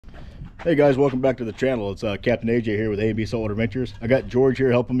Hey guys, welcome back to the channel. It's Captain AJ here with A&B Saltwater Ventures. I got George here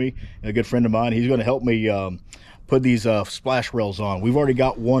helping me, a good friend of mine. He's going to help me put these splash rails on. We've already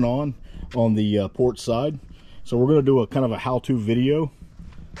got one on the port side, so we're going to do a kind of a how-to video.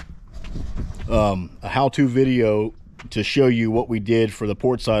 To show you what we did for the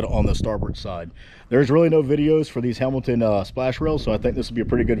port side on the starboard side. There's really no videos for these Hamilton splash rails, so I think this will be a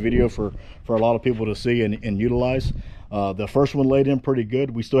pretty good video for a lot of people to see and utilize. The first one laid in pretty good.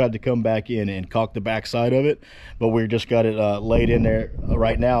 We still have to come back in and caulk the back side of it, but we just got it laid in there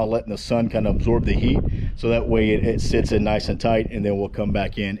right now, letting the sun kind of absorb the heat, so that way it sits in nice and tight, and then we'll come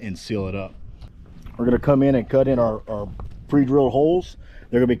back in and seal it up. We're going to come in and cut in our pre-drilled holes.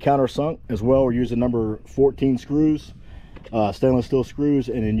 They're going to be countersunk as well. We're using number 14 screws, stainless steel screws,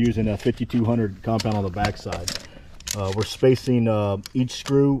 and then using a 5200 compound on the back side. We're spacing each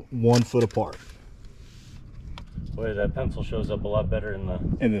screw 1 foot apart. Boy, that pencil shows up a lot better in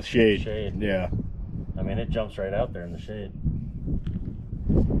the shade. Yeah. I mean, it jumps right out there in the shade.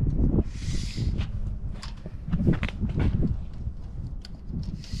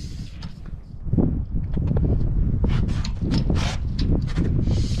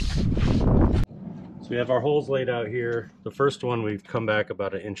 So we have our holes laid out here. The first one, we've come back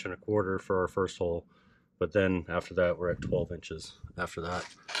about 1.25 inches for our first hole, but then after that we're at 12 inches after that.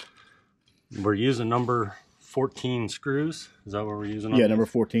 We're using number 14 screws. Is that what we're using? Yeah, number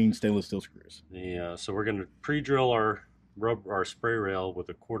 14 stainless steel screws. So we're going to pre-drill our spray rail with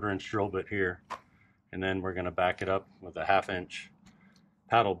a 1/4 inch drill bit here, and then we're going to back it up with a 1/2 inch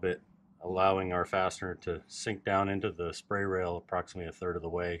paddle bit, allowing our fastener to sink down into the spray rail approximately 1/3 of the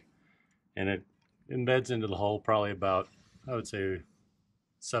way, and it embeds into the hull probably about, I would say,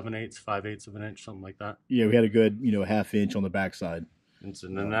 7/8, 5/8 of an inch, something like that. Yeah, we had a good 1/2 inch on the back side. And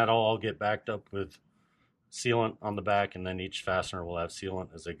then that'll all get backed up with sealant on the back, and then each fastener will have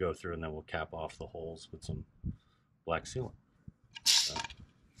sealant as they go through, and then we'll cap off the holes with some black sealant. So.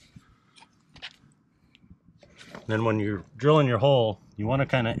 Then when you're drilling your hole, you want to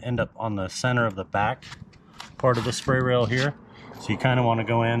kind of end up on the center of the back part of the spray rail here. So you kind of want to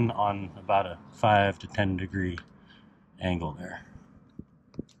go in on about a 5 to 10 degree angle there.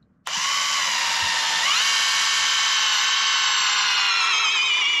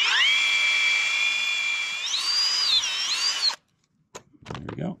 There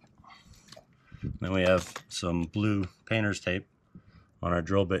we go. Then we have some blue painter's tape on our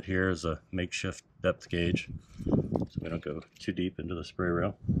drill bit here as a makeshift depth gauge, so we don't go too deep into the spray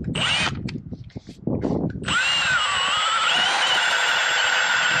rail.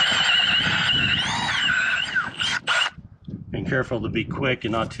 And careful to be quick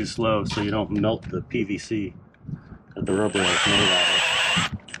and not too slow so you don't melt the PVC that the rubber is made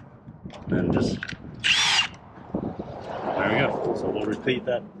out of. And just, there we go. So we'll repeat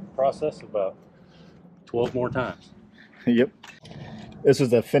that process about 12 more times. Yep. This is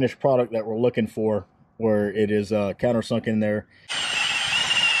the finished product that we're looking for, where it is countersunk in there.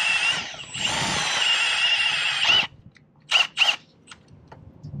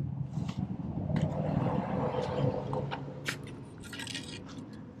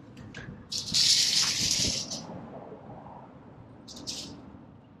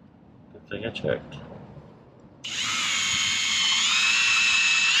 Good thing I checked.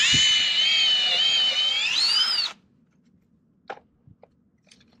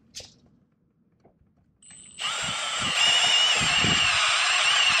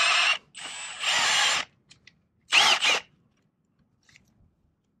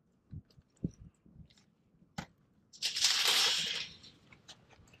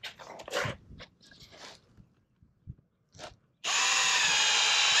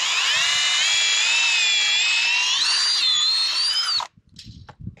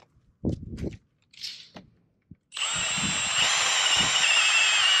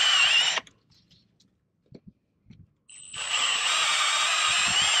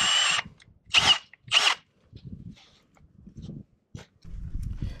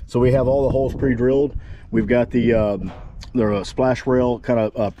 So we have all the holes pre-drilled. We've got the splash rail kind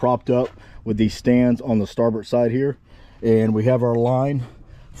of propped up with these stands on the starboard side here, and we have our line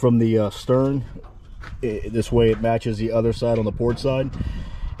from the stern. This way it matches the other side on the port side,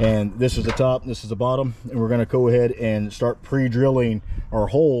 and this is the top, this is the bottom, and we're going to go ahead and start pre-drilling our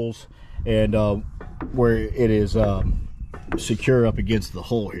holes, and where it is secure up against the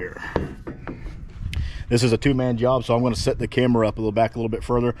hull here. This is a two-man job, so I'm going to set the camera up back a little bit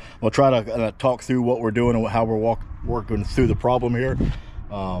further. We'll try to talk through what we're doing and how we're working through the problem here,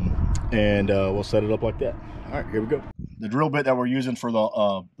 and we'll set it up like that. All right, here we go. The drill bit that we're using for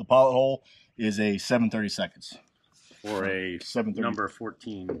the pilot hole is a 7/32. or a 730. number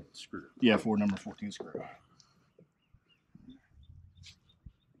 14 screw. Yeah, for number 14 screw.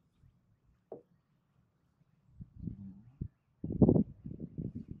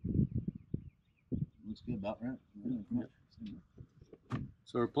 Looks good, about right.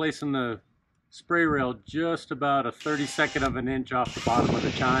 So we're placing the spray rail just about a 32nd of an inch off the bottom of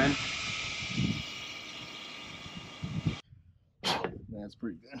the chine. That's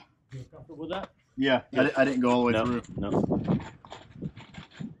pretty good. You comfortable with that? Yeah, I didn't go all the way through. No.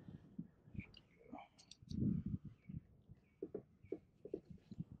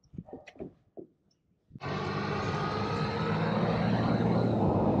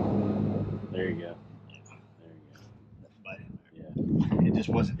 There you go. Yeah. It just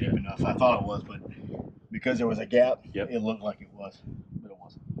wasn't deep enough. I thought it was, but because there was a gap, it looked like it was, but it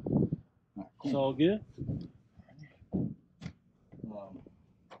wasn't. All right, cool. It's all good.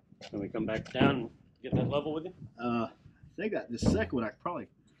 Can we come back down and get that level with you? I think the second one, I probably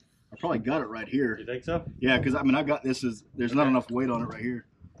got it right here. You think so? Yeah, because I mean I got this there's not enough weight on it right here,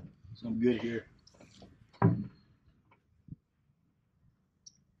 so I'm good here.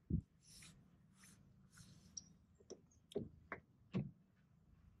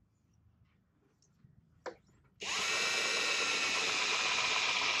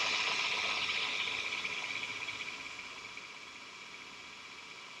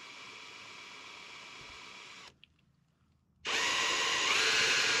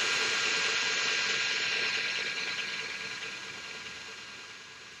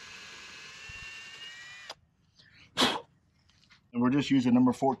 And we're just using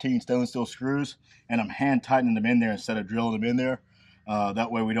number 14 stone steel screws, and I'm hand tightening them in there instead of drilling them in there. That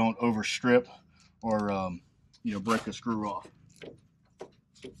way we don't overstrip or break a screw off.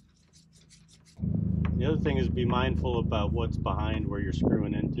 The other thing is be mindful about what's behind where you're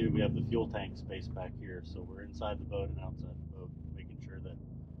screwing into. We have the fuel tank space back here, so we're inside the boat and outside the boat, making sure that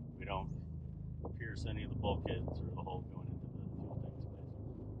we don't pierce any of the bulkheads or the hole going into the fuel tank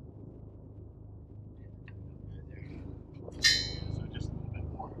space. So just a little bit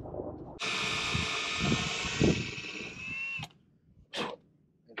more.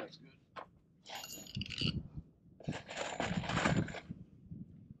 Okay, that's good.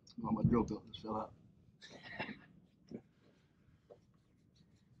 Oh, my drill bit just fell out.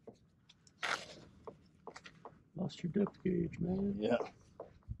 Lost your depth gauge, man. Yeah.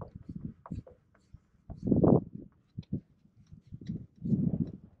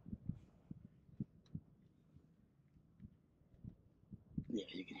 Yeah,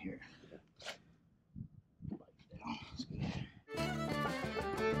 you can hear it. Down. That's good.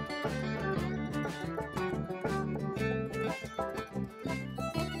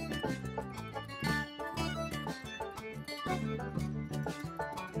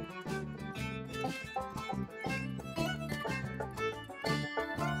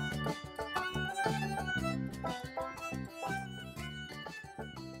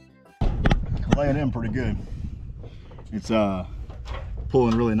 Laying in pretty good. It's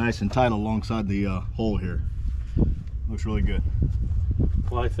pulling really nice and tight alongside the hole here. Looks really good.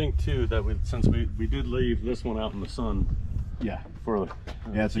 Well, I think too that since we did leave this one out in the sun, for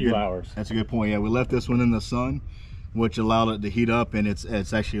a few hours. That's a good point. Yeah, we left this one in the sun, which allowed it to heat up, and it's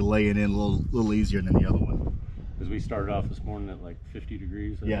actually laying in a little easier than the other one. Because we started off this morning at like 50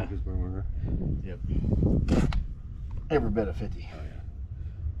 degrees. I think is where we were. Yep. Every bit of 50. Oh yeah.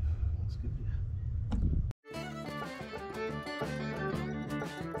 That's good.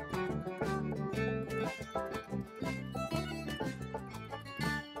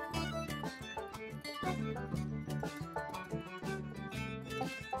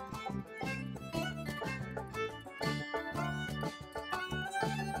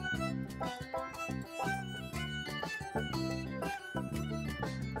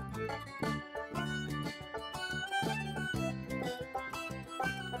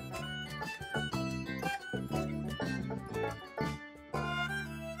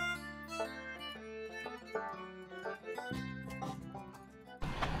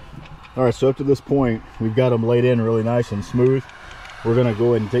 All right, so up to this point, we've got them laid in really nice and smooth. We're gonna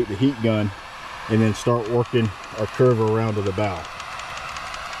go ahead and take the heat gun and then start working our curve around to the bow.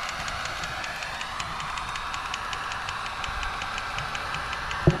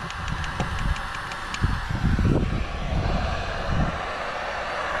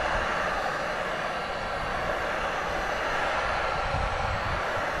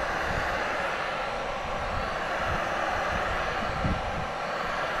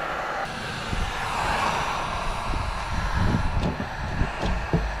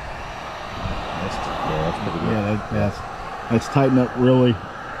 That's tightened up really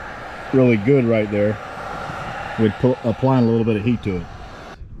good right there. with applying a little bit of heat to it.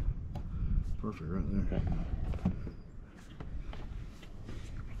 Perfect right there. Okay.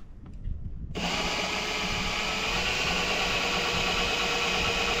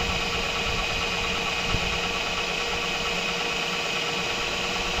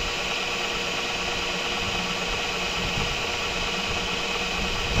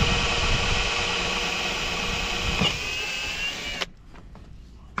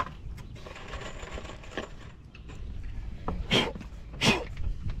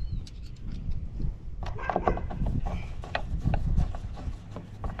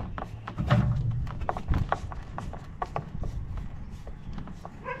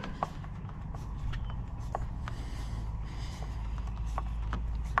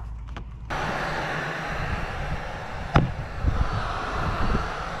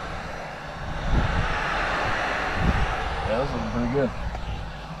 That was looking pretty good.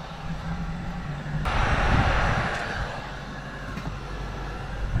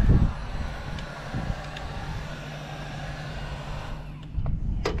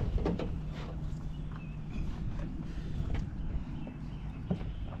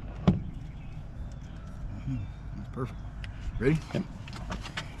 Perfect. Ready? Yep.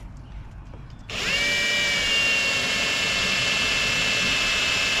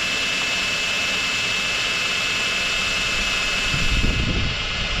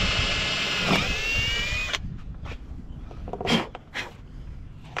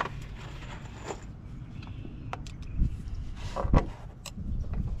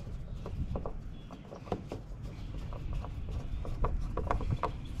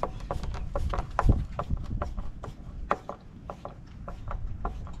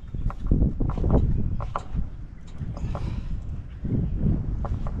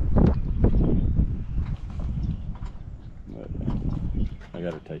 I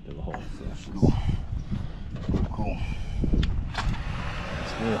got her tight to the hole. So. Cool. Cool.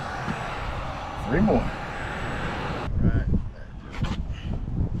 That's good. 3 more. Right.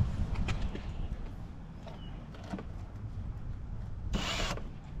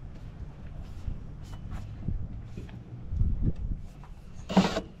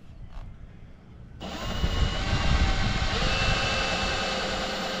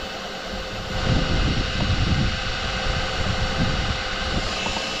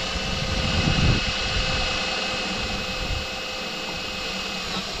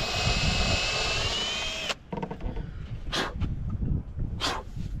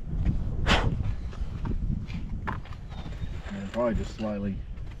 Probably just slightly,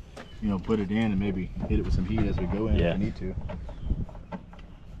 you know, put it in and maybe hit it with some heat as we go in if we need to.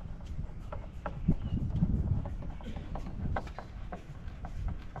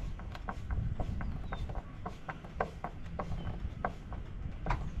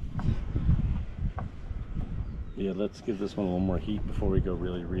 Yeah, let's give this one a little more heat before we go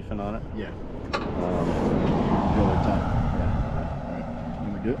really reefing on it. Yeah. Go over time. Yeah. All right.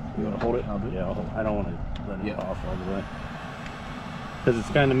 You want to do it? You want to hold it? I'll do it. Yeah, I don't want to let it off all the way. Because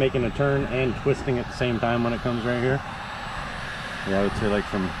it's kind of making a turn and twisting at the same time when it comes right here. Yeah, I would say like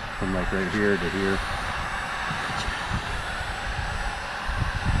from like right here to here.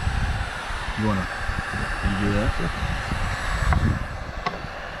 You want to do that? Sure.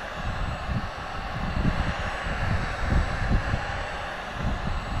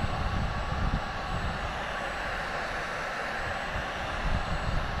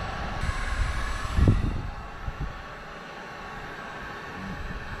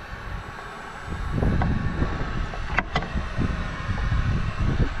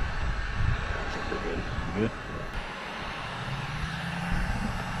 Good.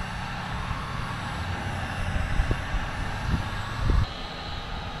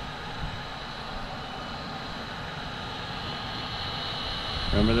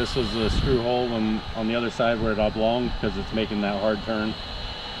 Remember, this was the screw hole on the other side where it oblonged because it's making that hard turn.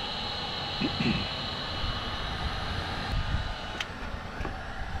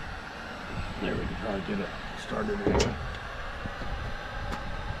 There, we can probably get it started again.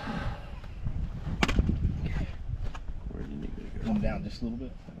 Where do you need me to go? Come down just a little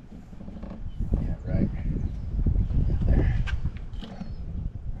bit. Yeah, right. There.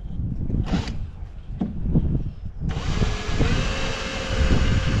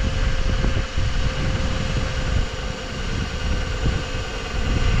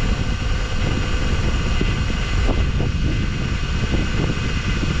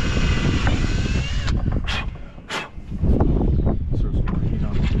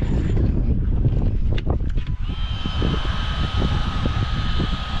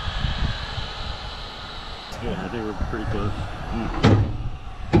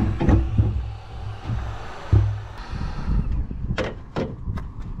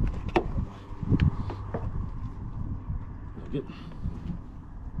 Good.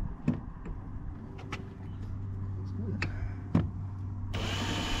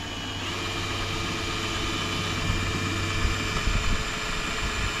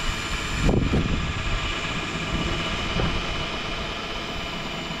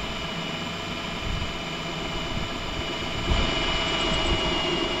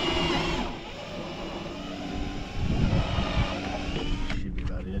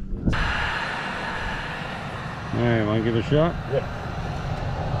 All right, want to give it a shot? Yeah.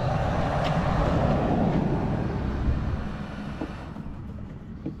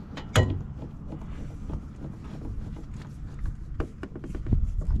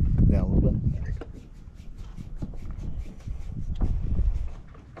 Down a little bit.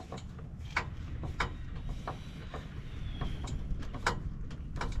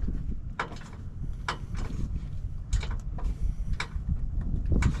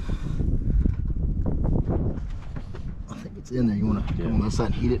 In there, you want to come on this side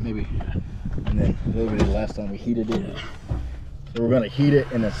and heat it maybe, and then maybe the last time we heated it, so we're going to heat it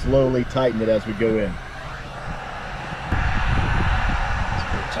and then slowly tighten it as we go in. It's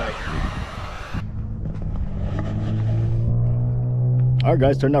pretty tight. All right,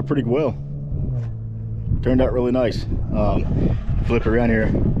 guys, turned out pretty well. Turned out really nice. Flip it around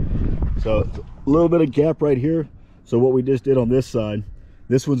here, so a little bit of gap right here. So what we just did on this side,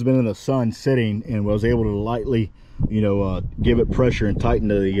 this one's been in the sun sitting, and was able to lightly, you know, give it pressure and tighten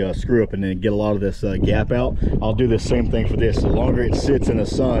the screw up, and then get a lot of this gap out. I'll do the same thing for this. The longer it sits in the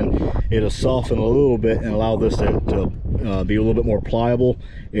sun, it'll soften a little bit and allow this to be a little bit more pliable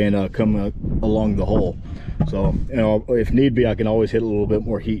and come along the hole. So, you know, if need be, I can always hit a little bit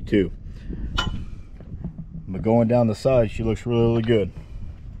more heat too. But going down the side, she looks really, really good.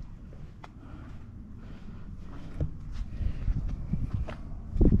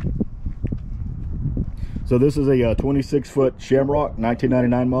 So this is a 26-foot Shamrock,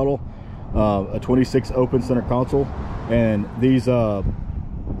 1999 model, a 26 Open Center Console, and these are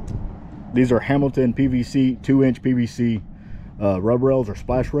Hamilton PVC, 2-inch PVC rub rails or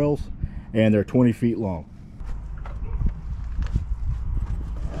splash rails, and they're 20 feet long.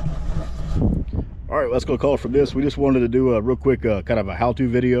 All right, let's go call it from this. We just wanted to do a real quick kind of a how-to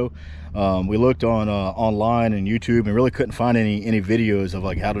video. We looked on online and YouTube and really couldn't find any videos of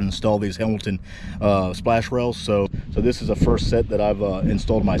like how to install these Hamilton splash rails. So this is a first set that I've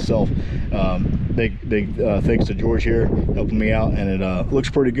installed myself. Big thanks to George here helping me out, and it looks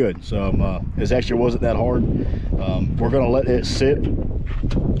pretty good. So it actually wasn't that hard. We're gonna let it sit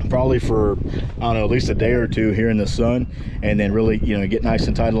probably for, I don't know, at least a day or two here in the sun, and then really, you know, get nice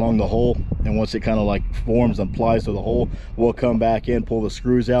and tight along the hole. And once it kind of like forms and plies to the hole, we'll come back in, pull the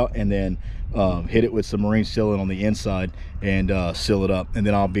screws out, and then hit it with some marine sealant on the inside and seal it up, and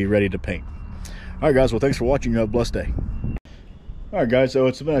then I'll be ready to paint. All right, guys, well, thanks for watching. You have a blessed day. All right, guys, so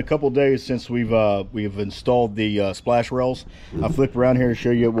it's been a couple days since we've installed the splash rails. I'll flip around here to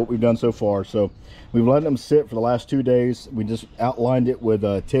show you what we've done so far. So we've let them sit for the last 2 days. We just outlined it with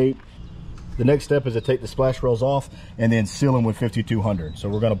tape. The next step is to take the splash rails off and then seal them with 5200. So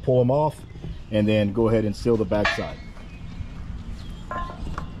we're going to pull them off and then go ahead and seal the back side.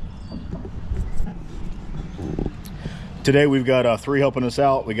 Today we've got 3 helping us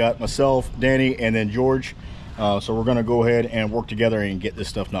out. We got myself, Danny, and then George. So we're going to go ahead and work together and get this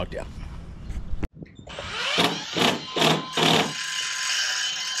stuff knocked out.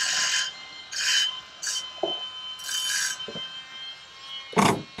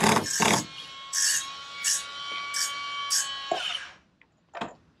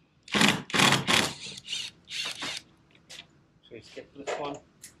 Should we skip this one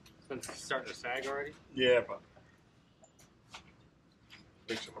since it's starting to sag already? Yeah, but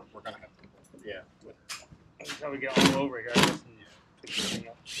we're going to have to. Yeah. That's how we get all over here, I guess, and pick everything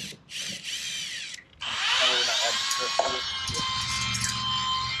up.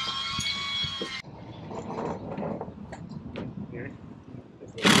 Here.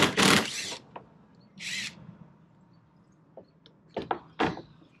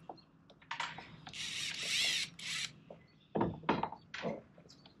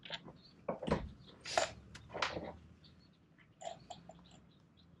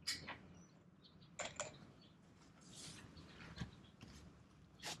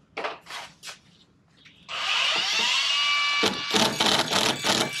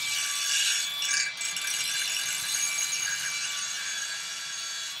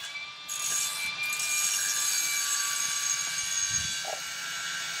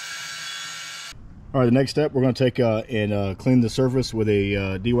 All right, the next step, we're going to take and clean the surface with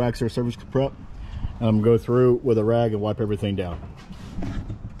a de-waxer surface prep. I'm going to go through with a rag and wipe everything down.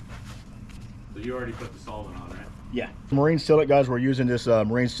 So you already put the solvent on, right? Yeah. Marine Sealant, guys, we're using this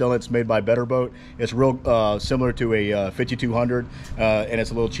marine sealant. It's made by Better Boat. It's real similar to a 5200, and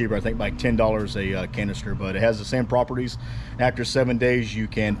it's a little cheaper, I think by $10 a canister, but it has the same properties. After 7 days, you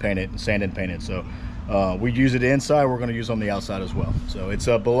can paint it and sand and paint it. So we use it inside. We're going to use it on the outside as well. So it's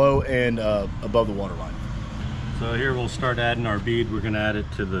below and above the water line. So here we'll start adding our bead. We're going to add it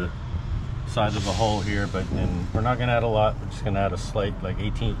to the side of the hole here, but then we're not going to add a lot. We're just going to add a slight, like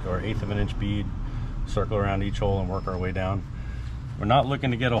 1/18 or 1/8 of an inch bead, circle around each hole and work our way down. We're not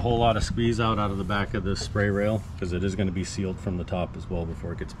looking to get a whole lot of squeeze out of the back of this spray rail, because it is going to be sealed from the top as well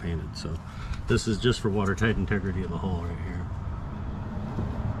before it gets painted. So this is just for watertight integrity of the hole right here.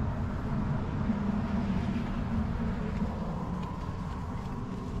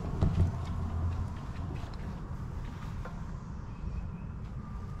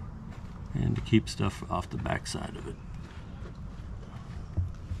 And to keep stuff off the back side of it.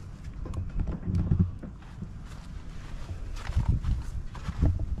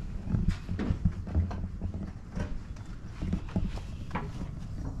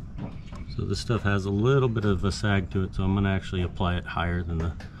 So this stuff has a little bit of a sag to it, so I'm going to actually apply it higher than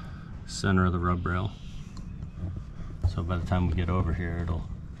the center of the rub rail. So by the time we get over here, it'll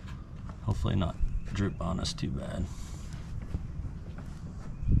hopefully not droop on us too bad.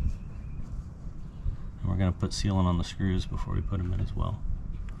 And we're going to put sealant on the screws before we put them in as well.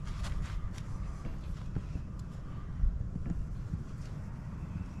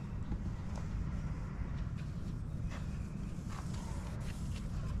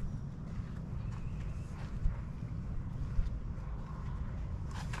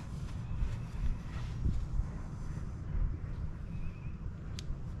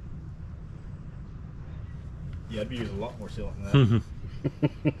 Yeah, I'd be using a lot more sealant than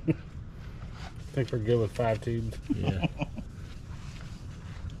that. I think we're good with 5 tubes. Yeah.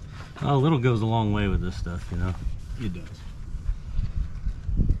 Oh, a little goes a long way with this stuff, you know. It does.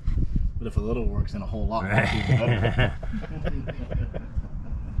 But if a little works, then a whole lot right. more, even better.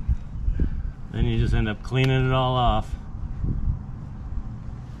 Then you just end up cleaning it all off.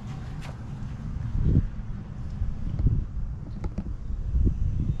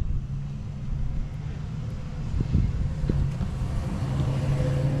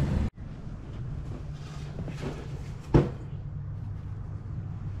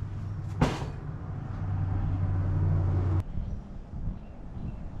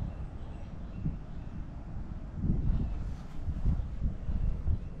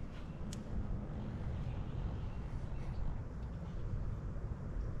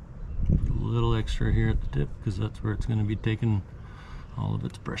 A little extra here at the tip, because that's where it's going to be taking all of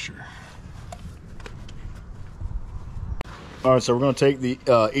its pressure. All right, so we're going to take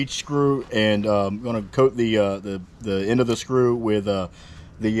the each screw and going to coat the end of the screw with the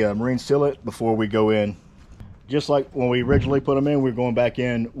marine sealant before we go in. Just like when we originally put them in, we're going back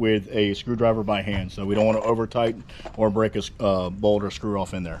in with a screwdriver by hand, so we don't want to over tighten or break a bolt or screw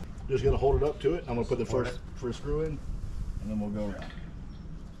off in there. Just going to hold it up to it. I'm going to put the first screw in, and then we'll go around.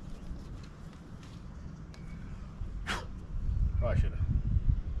 Probably should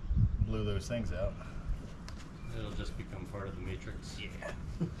have blew those things out. It'll just become part of the matrix.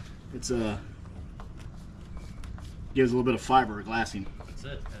 Yeah. It's gives a little bit of fiber, glassing. That's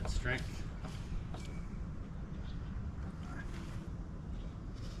it. That's strength.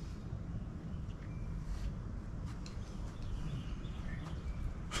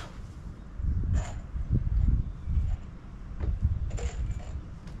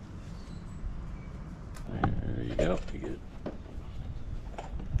 There you go. You get it.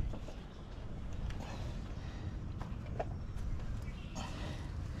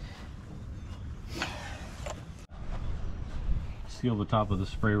 Seal the top of the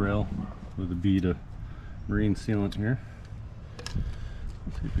spray rail with a bead of marine sealant here.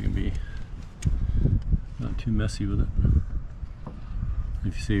 Let's see if we can be not too messy with it.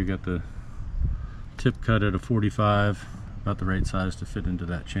 If you see, you've got the tip cut at a 45, about the right size to fit into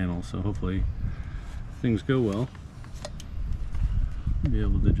that channel. So hopefully things go well. Be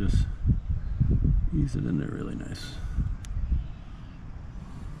able to just ease it in there really nice.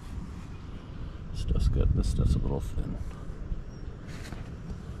 This stuff's a little thin.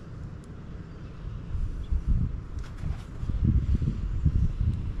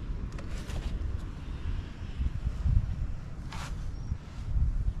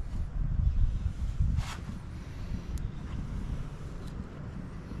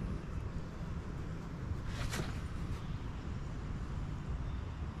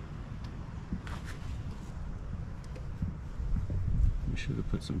 We should have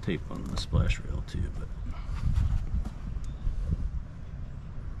put some tape on the splash rail too, but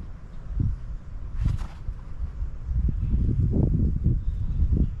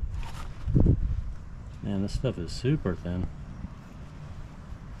Man, this stuff is super thin.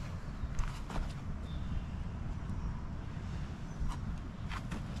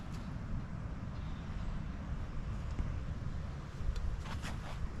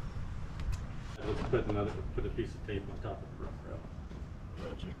 Let's put a piece of tape on top of the front rail.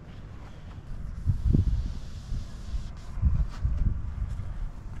 Gotcha.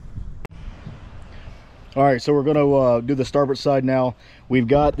 All right, so we're going to do the starboard side now. We've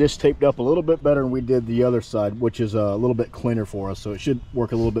got this taped up a little bit better than we did the other side, which is a little bit cleaner for us, so it should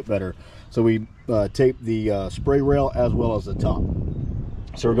work a little bit better. So we taped the spray rail as well as the top.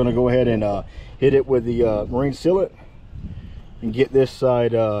 So we're going to go ahead and hit it with the marine sealant and get this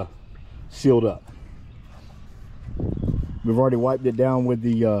side sealed up. We've already wiped it down with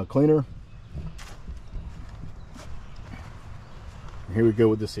the cleaner. Here we go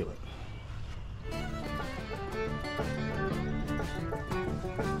with the sealant.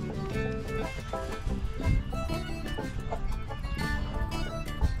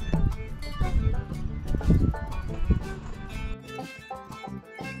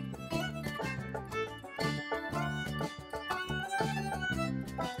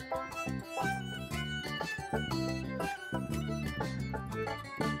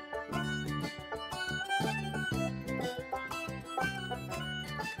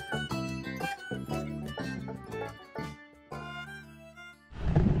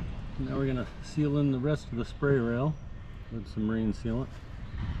 Now we're gonna seal in the rest of the spray rail with some marine sealant.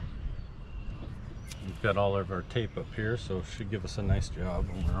 We've got all of our tape up here, so it should give us a nice job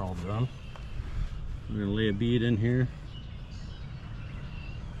when we're all done. We're gonna lay a bead in here,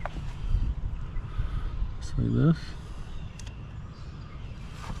 just like this.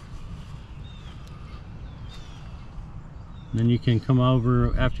 Then you can come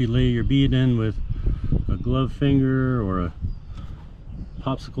over after you lay your bead in with a glove finger or a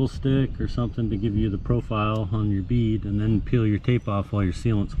popsicle stick or something to give you the profile on your bead, and then peel your tape off while your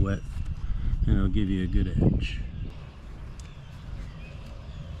sealant's wet, and it'll give you a good edge.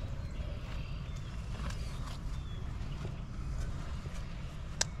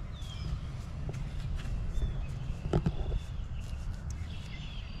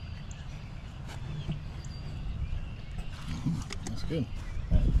 That's good.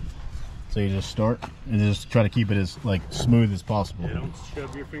 So you just start and just try to keep it as like smooth as possible. Yeah, don't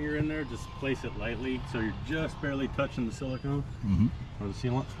shove your finger in there, just place it lightly so you're just barely touching the silicone or the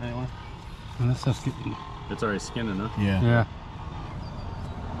sealant anyway. And this stuff's getting... It's already skinning, huh? Yeah. Yeah.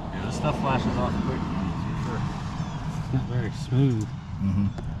 Yeah, this stuff flashes off quick for sure. It's not very smooth.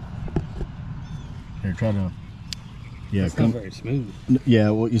 Here, try to. Yeah, It's not very smooth. Yeah,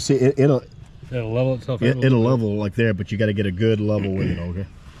 well, you see, it'll level itself out. it'll level like there, but you got to get a good level with it. Okay.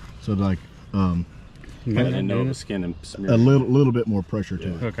 So like I didn't know it was skinning. a little bit more pressure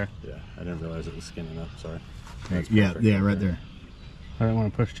to it. Okay. Yeah, I didn't realize it was skinning up. Sorry. Yeah, right there. I didn't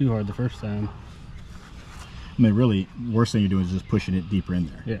want to push too hard the first time. I mean, really, worst thing you're doing is just pushing it deeper in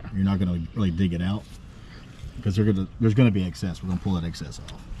there. Yeah. You're not going to really dig it out because there's going to be excess. We're going to pull that excess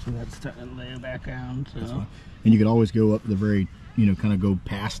off. So that's starting to lay back down. So. That's fine. And you could always go up the very, kind of go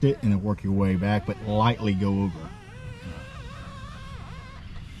past it and then work your way back, but lightly go over.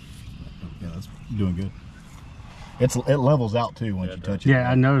 Yeah, that's doing good. It levels out too once you touch it. Yeah,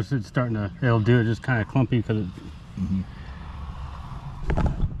 I noticed it's starting to. It'll do it just kind of clumpy because it.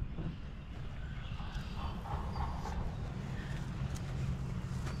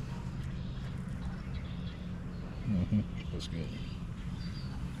 That's good.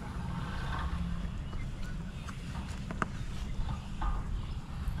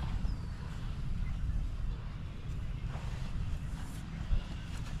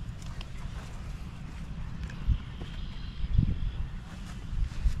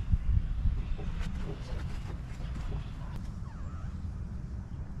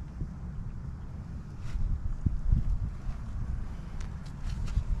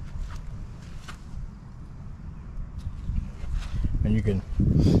 And you can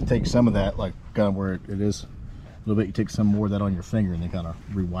take some of that, like kind of where it is a little bit, you take some more of that on your finger and then kind of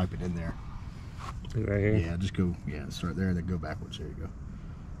re-wipe it in there. Right here? Yeah, just go, start there and then go backwards. There you go.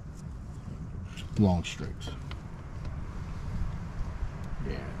 Long strokes.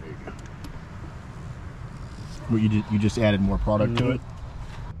 Yeah, there you go. Well, you just added more product to it?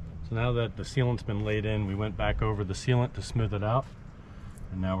 So now that the sealant's been laid in, we went back over the sealant to smooth it out,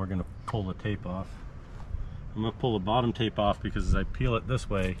 and now we're going to pull the tape off. I'm going to pull the bottom tape off because as I peel it this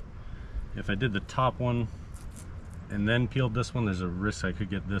way, if I did the top one and then peeled this one, there's a risk I could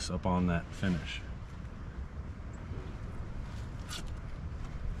get this up on that finish.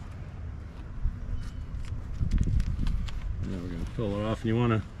 Now we're going to pull it off, and you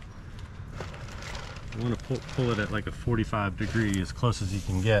want You want to pull it at like a 45 degree, as close as you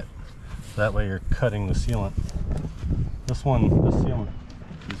can get. That way you're cutting the sealant. The sealant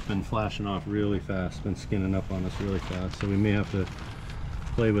has been flashing off really fast, been skinning up on us really fast. So we may have to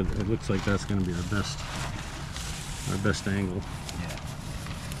play with, it looks like that's going to be our best angle. Yeah.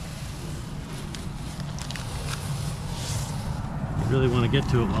 You really want to get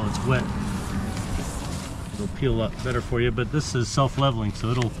to it while it's wet. It'll peel up better for you, but this is self-leveling,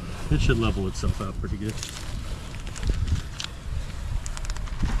 so it should level itself out pretty good.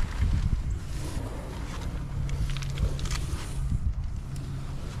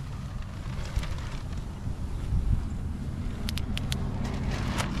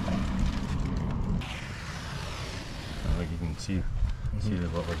 Like you can see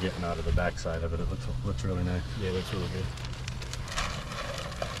what we're getting out of the backside of it. It looks really nice. Yeah, it looks really good.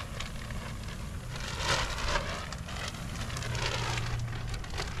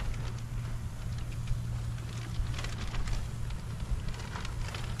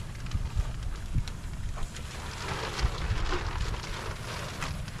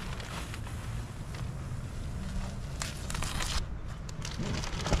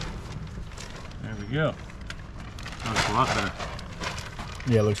 There we go. That's a lot better.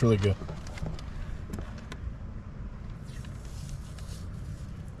 Yeah, it looks really good.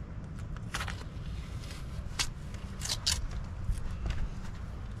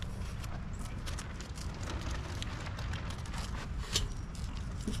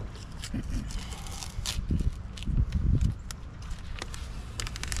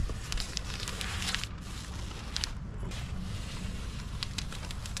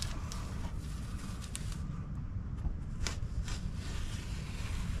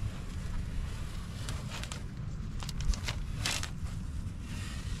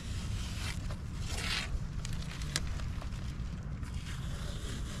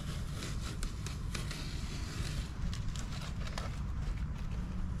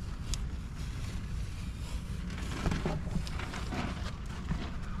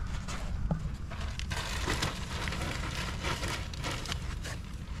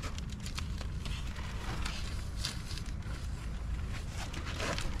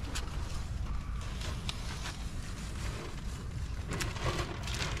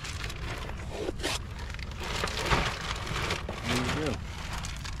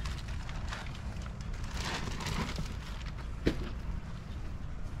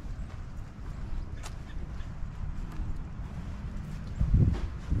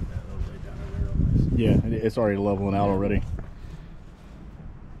 Yeah, it's already leveling out already.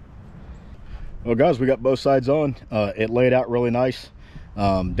 Well guys, we got both sides on. It laid out really nice.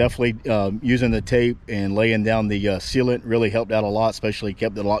 Definitely using the tape and laying down the sealant really helped out a lot, especially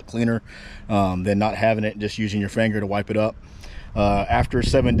kept it a lot cleaner than not having it, just using your finger to wipe it up. After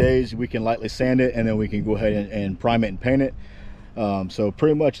 7 days, we can lightly sand it, and then we can go ahead and prime it and paint it. So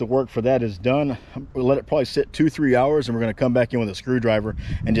pretty much the work for that is done. We'll let it probably sit 2-3 hours, and we're going to come back in with a screwdriver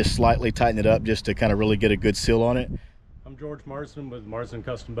and just slightly tighten it up just to kind of really get a good seal on it. I'm George Marsden with Marsden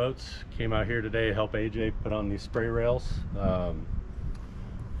Custom Boats. Came out here today to help AJ put on these spray rails.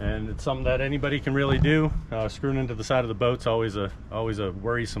 And it's something that anybody can really do. Screwing into the side of the boat's always a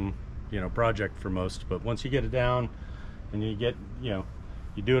worrisome, project for most. But once you get it down and you get, you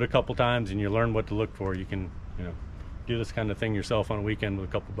do it a couple times and you learn what to look for, you can, do this kind of thing yourself on a weekend with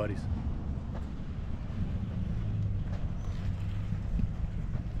a couple buddies.